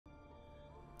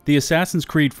The Assassin's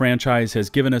Creed franchise has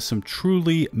given us some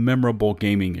truly memorable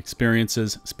gaming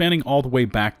experiences spanning all the way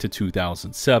back to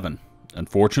 2007.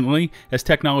 Unfortunately, as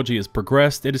technology has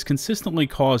progressed, it has consistently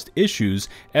caused issues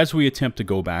as we attempt to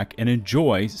go back and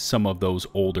enjoy some of those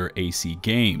older AC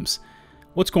games.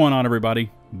 What's going on, everybody?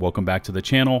 Welcome back to the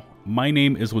channel. My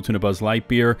name is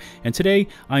LtBuzzLitebeer, and today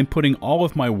I'm putting all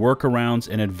of my workarounds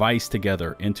and advice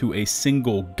together into a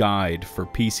single guide for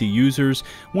PC users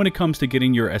when it comes to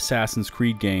getting your Assassin's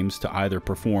Creed games to either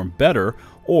perform better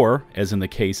or, as in the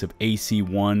case of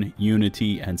AC1,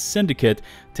 Unity, and Syndicate,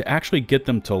 to actually get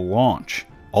them to launch.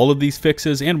 All of these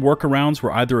fixes and workarounds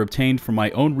were either obtained from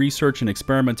my own research and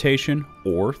experimentation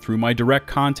or through my direct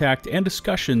contact and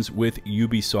discussions with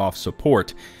Ubisoft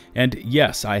Support. And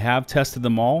yes, I have tested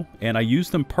them all, and I use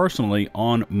them personally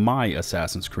on my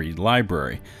Assassin's Creed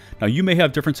library. Now, you may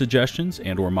have different suggestions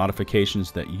and or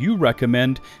modifications that you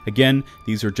recommend. Again,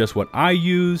 these are just what I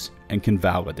use and can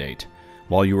validate.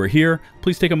 While you are here,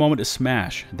 please take a moment to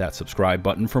smash that subscribe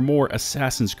button for more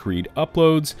Assassin's Creed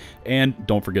uploads, and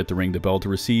don't forget to ring the bell to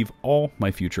receive all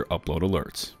my future upload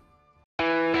alerts.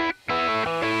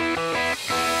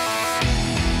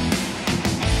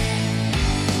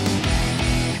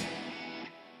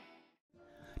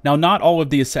 Now, not all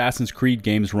of the Assassin's Creed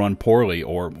games run poorly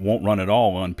or won't run at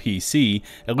all on PC,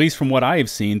 at least from what I have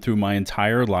seen through my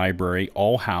entire library,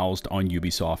 all housed on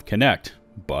Ubisoft Connect.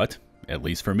 But at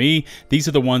least for me, these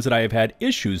are the ones that I have had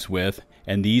issues with,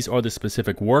 and these are the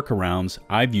specific workarounds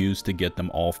I've used to get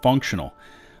them all functional.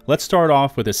 Let's start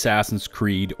off with Assassin's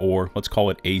Creed, or let's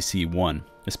call it AC1,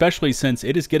 especially since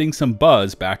it is getting some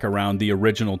buzz back around the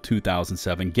original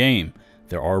 2007 game.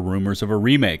 There are rumors of a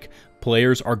remake.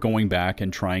 Players are going back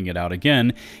and trying it out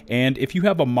again, and if you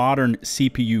have a modern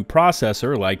CPU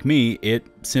processor like me, it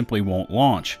simply won't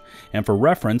launch. And for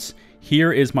reference,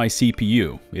 here is my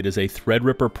CPU. It is a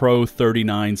Threadripper Pro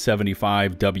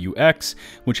 3975WX,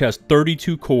 which has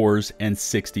 32 cores and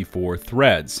 64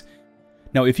 threads.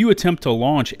 Now, if you attempt to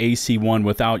launch AC1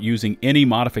 without using any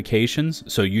modifications,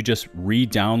 so you just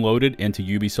re-download it into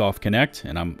Ubisoft Connect,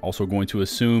 and I'm also going to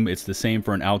assume it's the same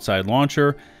for an outside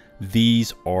launcher,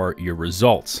 these are your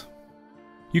results.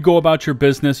 You go about your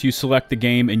business, you select the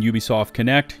game in Ubisoft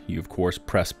Connect, you of course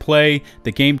press play,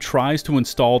 the game tries to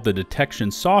install the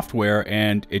detection software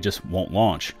and it just won't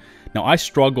launch. Now, I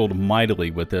struggled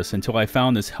mightily with this until I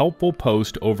found this helpful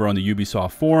post over on the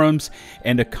Ubisoft forums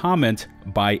and a comment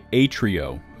by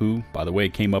Atrio, who, by the way,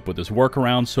 came up with this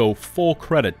workaround, so full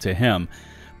credit to him.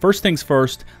 First things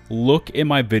first, look in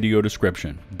my video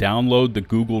description. Download the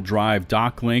Google Drive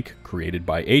doc link created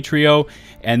by Atrio,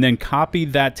 and then copy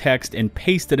that text and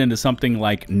paste it into something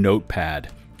like Notepad.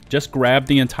 Just grab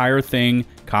the entire thing,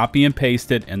 copy and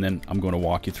paste it, and then I'm going to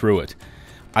walk you through it.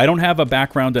 I don't have a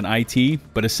background in IT,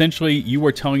 but essentially you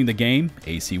are telling the game,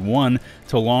 AC1,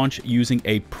 to launch using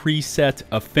a preset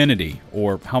affinity,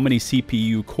 or how many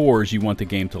CPU cores you want the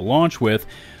game to launch with,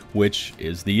 which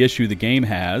is the issue the game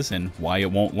has and why it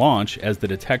won't launch, as the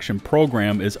detection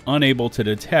program is unable to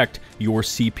detect your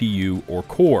CPU or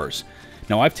cores.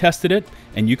 Now, I've tested it,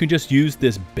 and you can just use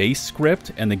this base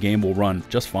script and the game will run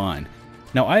just fine.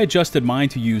 Now, I adjusted mine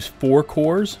to use 4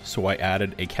 cores, so I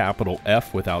added a capital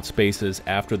F without spaces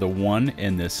after the 1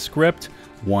 in this script.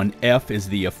 1F is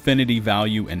the affinity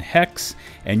value in hex,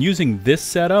 and using this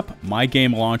setup, my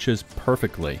game launches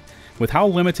perfectly. With how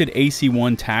limited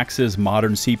AC1 taxes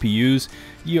modern CPUs,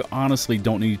 you honestly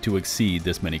don't need to exceed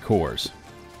this many cores.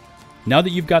 Now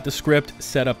that you've got the script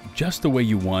set up just the way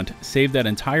you want, save that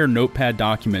entire Notepad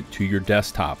document to your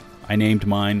desktop. I named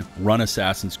mine Run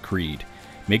Assassin's Creed.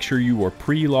 Make sure you are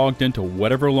pre-logged into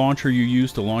whatever launcher you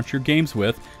use to launch your games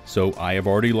with, so I have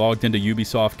already logged into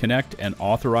Ubisoft Connect and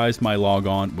authorized my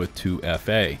logon with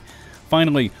 2FA.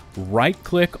 Finally,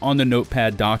 right-click on the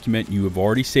Notepad document you have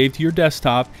already saved to your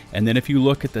desktop, and then if you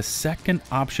look at the second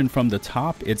option from the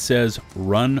top, it says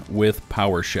Run with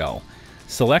PowerShell.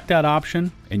 Select that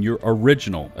option, and your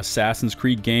original Assassin's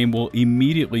Creed game will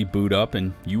immediately boot up,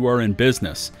 and you are in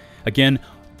business. Again,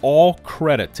 all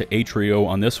credit to Atrio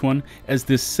on this one, as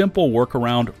this simple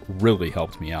workaround really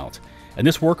helped me out. And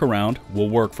this workaround will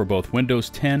work for both Windows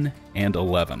 10 and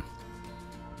 11.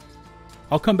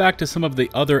 I'll come back to some of the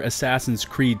other Assassin's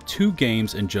Creed 2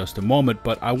 games in just a moment,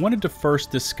 but I wanted to first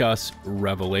discuss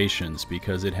Revelations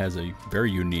because it has a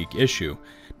very unique issue.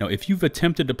 Now, if you've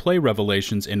attempted to play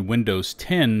Revelations in Windows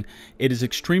 10, it is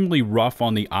extremely rough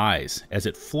on the eyes as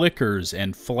it flickers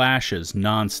and flashes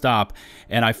non-stop,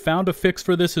 and I found a fix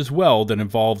for this as well that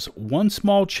involves one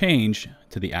small change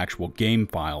to the actual game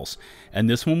files. And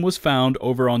this one was found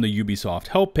over on the Ubisoft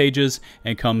help pages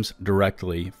and comes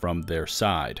directly from their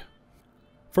side.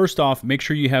 First off, make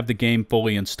sure you have the game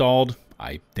fully installed.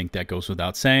 I think that goes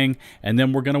without saying. And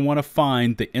then we're going to want to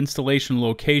find the installation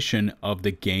location of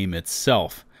the game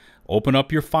itself. Open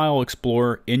up your File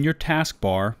Explorer in your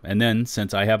taskbar, and then,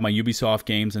 since I have my Ubisoft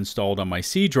games installed on my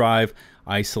C drive,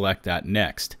 I select that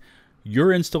next.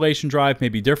 Your installation drive may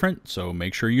be different, so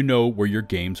make sure you know where your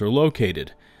games are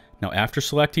located. Now, after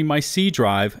selecting my C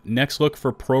drive, next look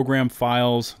for Program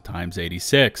Files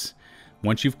 ×86.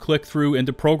 Once you've clicked through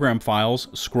into Program Files,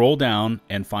 scroll down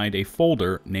and find a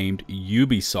folder named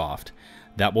Ubisoft.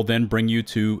 That will then bring you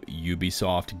to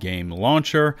Ubisoft Game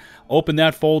Launcher. Open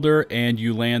that folder and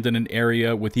you land in an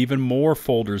area with even more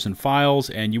folders and files,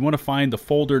 and you want to find the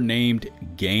folder named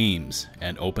Games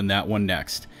and open that one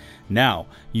next. Now,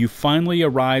 you finally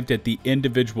arrived at the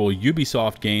individual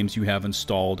Ubisoft games you have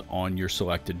installed on your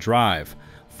selected drive.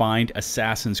 Find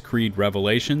Assassin's Creed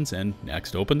Revelations and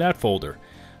next open that folder.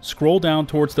 Scroll down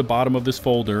towards the bottom of this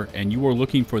folder and you are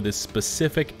looking for this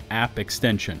specific app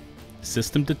extension,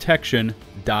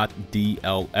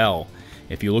 systemdetection.dll.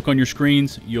 If you look on your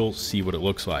screens, you'll see what it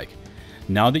looks like.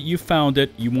 Now that you've found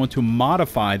it, you want to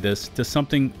modify this to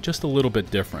something just a little bit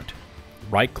different.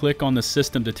 Right-click on the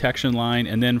system detection line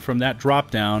and then from that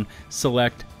drop-down,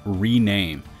 select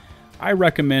Rename. I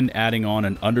recommend adding on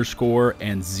an underscore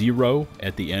and 0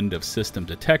 at the end of system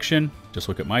detection. Just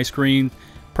look at my screen.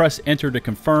 Press Enter to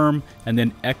confirm, and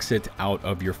then exit out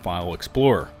of your File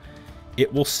Explorer.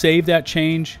 It will save that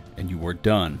change, and you are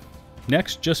done.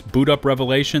 Next, just boot up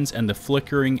Revelations, and the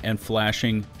flickering and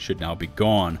flashing should now be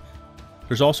gone.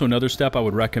 There's also another step I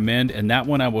would recommend, and that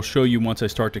one I will show you once I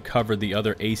start to cover the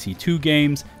other AC2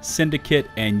 games, Syndicate,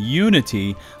 and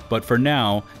Unity, but for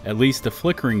now, at least the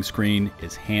flickering screen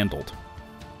is handled.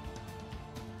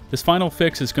 This final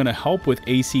fix is going to help with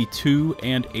AC2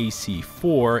 and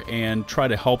AC4 and try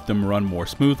to help them run more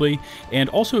smoothly. And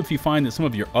also, if you find that some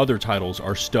of your other titles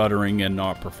are stuttering and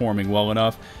not performing well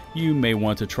enough, you may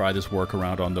want to try this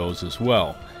workaround on those as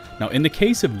well. Now, in the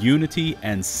case of Unity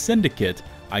and Syndicate,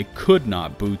 I could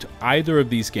not boot either of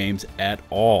these games at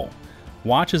all.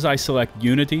 Watch as I select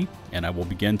Unity, and I will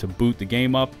begin to boot the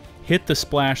game up. Hit the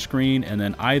splash screen and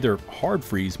then either hard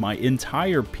freeze my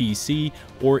entire PC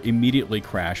or immediately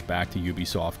crash back to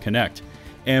Ubisoft Connect.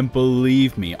 And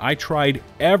believe me, I tried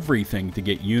everything to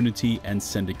get Unity and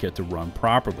Syndicate to run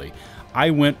properly. I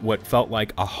went what felt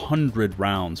like 100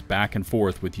 rounds back and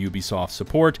forth with Ubisoft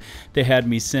Support. They had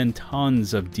me send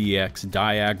tons of DX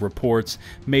diag reports,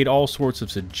 made all sorts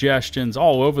of suggestions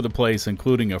all over the place,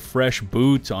 including a fresh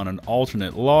boot on an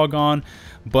alternate logon,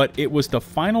 but it was the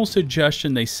final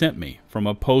suggestion they sent me from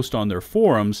a post on their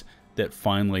forums that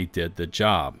finally did the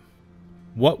job.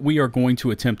 What we are going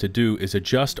to attempt to do is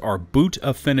adjust our boot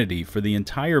affinity for the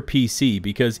entire PC,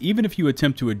 because even if you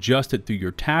attempt to adjust it through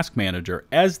your task manager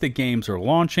as the games are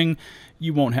launching,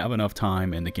 you won't have enough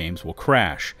time and the games will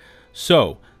crash.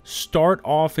 So start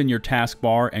off in your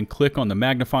taskbar and click on the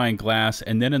magnifying glass,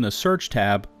 and then in the search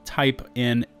tab type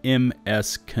in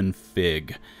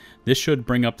msconfig. This should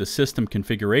bring up the system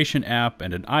configuration app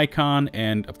and an icon,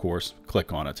 and of course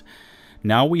click on it.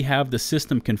 Now we have the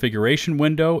system configuration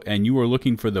window, and you are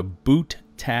looking for the boot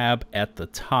tab at the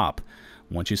top.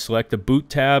 Once you select the boot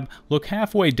tab, look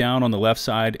halfway down on the left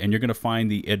side and you're going to find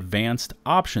the advanced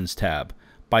options tab.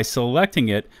 By selecting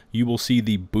it, you will see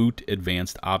the boot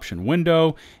advanced option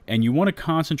window, and you want to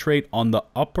concentrate on the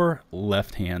upper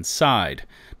left hand side.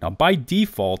 Now by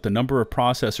default, the number of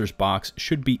processors box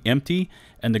should be empty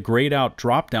and the grayed out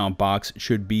drop down box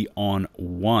should be on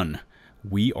 1.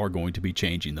 We are going to be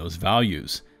changing those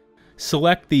values.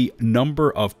 Select the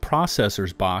number of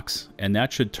processors box, and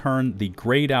that should turn the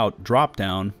grayed out drop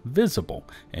down visible,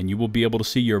 and you will be able to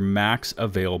see your max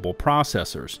available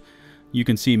processors. You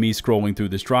can see me scrolling through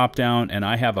this drop down, and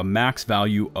I have a max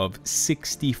value of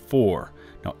 64.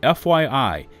 Now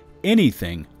FYI,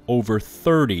 anything over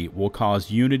 30 will cause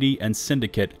Unity and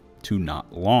Syndicate to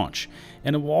not launch,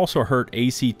 and it will also hurt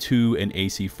AC2 and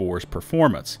AC4's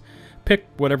performance. Pick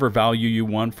whatever value you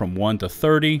want from 1 to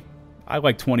 30. I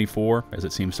like 24 as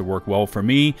it seems to work well for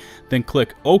me. Then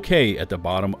click OK at the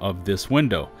bottom of this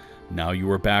window. Now you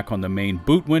are back on the main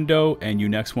boot window, and you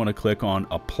next want to click on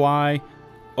Apply,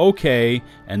 OK,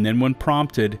 and then when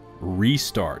prompted,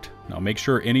 Restart. Now make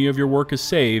sure any of your work is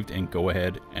saved and go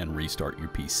ahead and restart your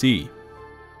PC.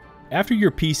 After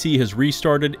your PC has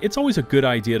restarted, it's always a good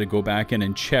idea to go back in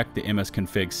and check the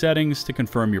msconfig settings to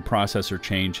confirm your processor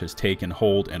change has taken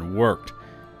hold and worked.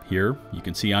 Here, you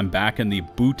can see I'm back in the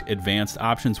Boot Advanced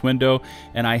Options window,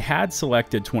 and I had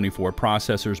selected 24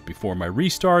 processors before my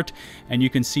restart, and you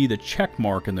can see the check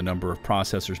mark in the number of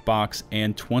processors box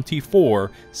and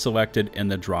 24 selected in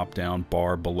the drop-down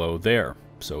bar below there.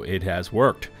 so it has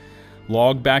worked.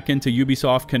 Log back into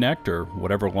Ubisoft Connect or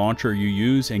whatever launcher you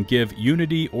use and give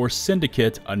Unity or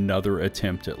Syndicate another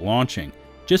attempt at launching.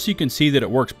 Just so you can see that it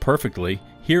works perfectly,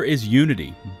 here is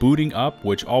Unity booting up,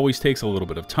 which always takes a little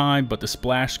bit of time, but the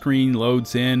splash screen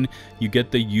loads in, you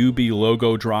get the Ubi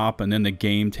logo drop, and then the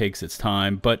game takes its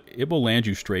time, but it will land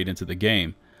you straight into the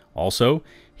game. Also,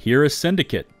 here is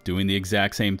Syndicate doing the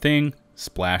exact same thing,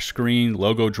 splash screen,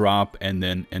 logo drop, and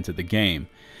then into the game.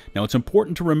 Now, it's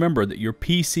important to remember that your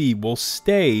PC will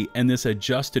stay in this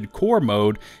adjusted core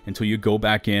mode until you go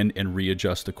back in and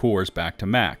readjust the cores back to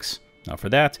max. Now, for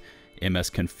that,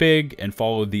 msconfig and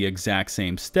follow the exact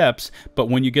same steps, but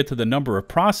when you get to the number of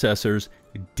processors,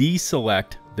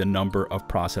 deselect the number of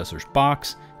processors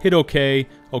box, hit OK,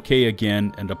 OK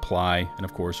again, and apply, and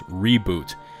of course,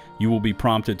 reboot. You will be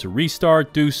prompted to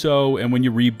restart, do so, and when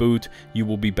you reboot, you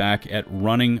will be back at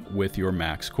running with your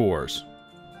max cores.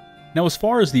 Now, as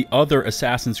far as the other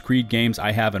Assassin's Creed games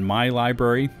I have in my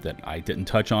library that I didn't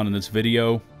touch on in this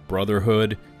video,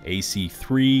 Brotherhood,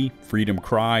 AC3, Freedom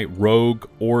Cry, Rogue,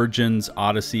 Origins,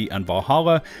 Odyssey, and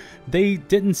Valhalla, they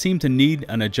didn't seem to need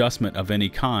an adjustment of any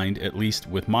kind, at least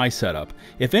with my setup.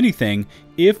 If anything,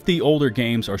 if the older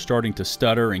games are starting to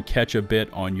stutter and catch a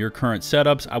bit on your current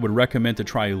setups, I would recommend to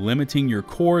try limiting your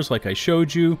cores like I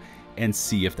showed you and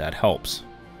see if that helps.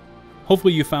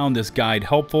 Hopefully you found this guide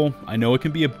helpful. I know it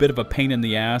can be a bit of a pain in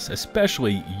the ass,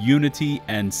 especially Unity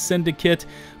and Syndicate,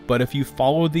 but if you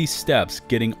follow these steps,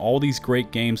 getting all these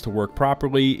great games to work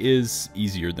properly is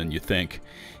easier than you think.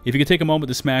 If you could take a moment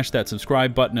to smash that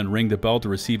subscribe button and ring the bell to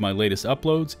receive my latest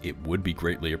uploads, it would be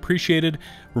greatly appreciated.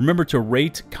 Remember to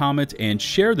rate, comment, and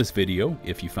share this video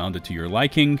if you found it to your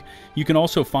liking. You can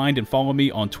also find and follow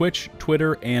me on Twitch,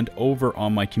 Twitter, and over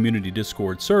on my community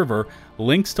Discord server.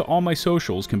 Links to all my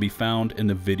socials can be found in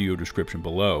the video description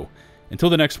below. Until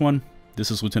the next one, this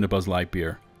is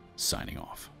LtBuzzLitebeer, signing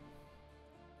off.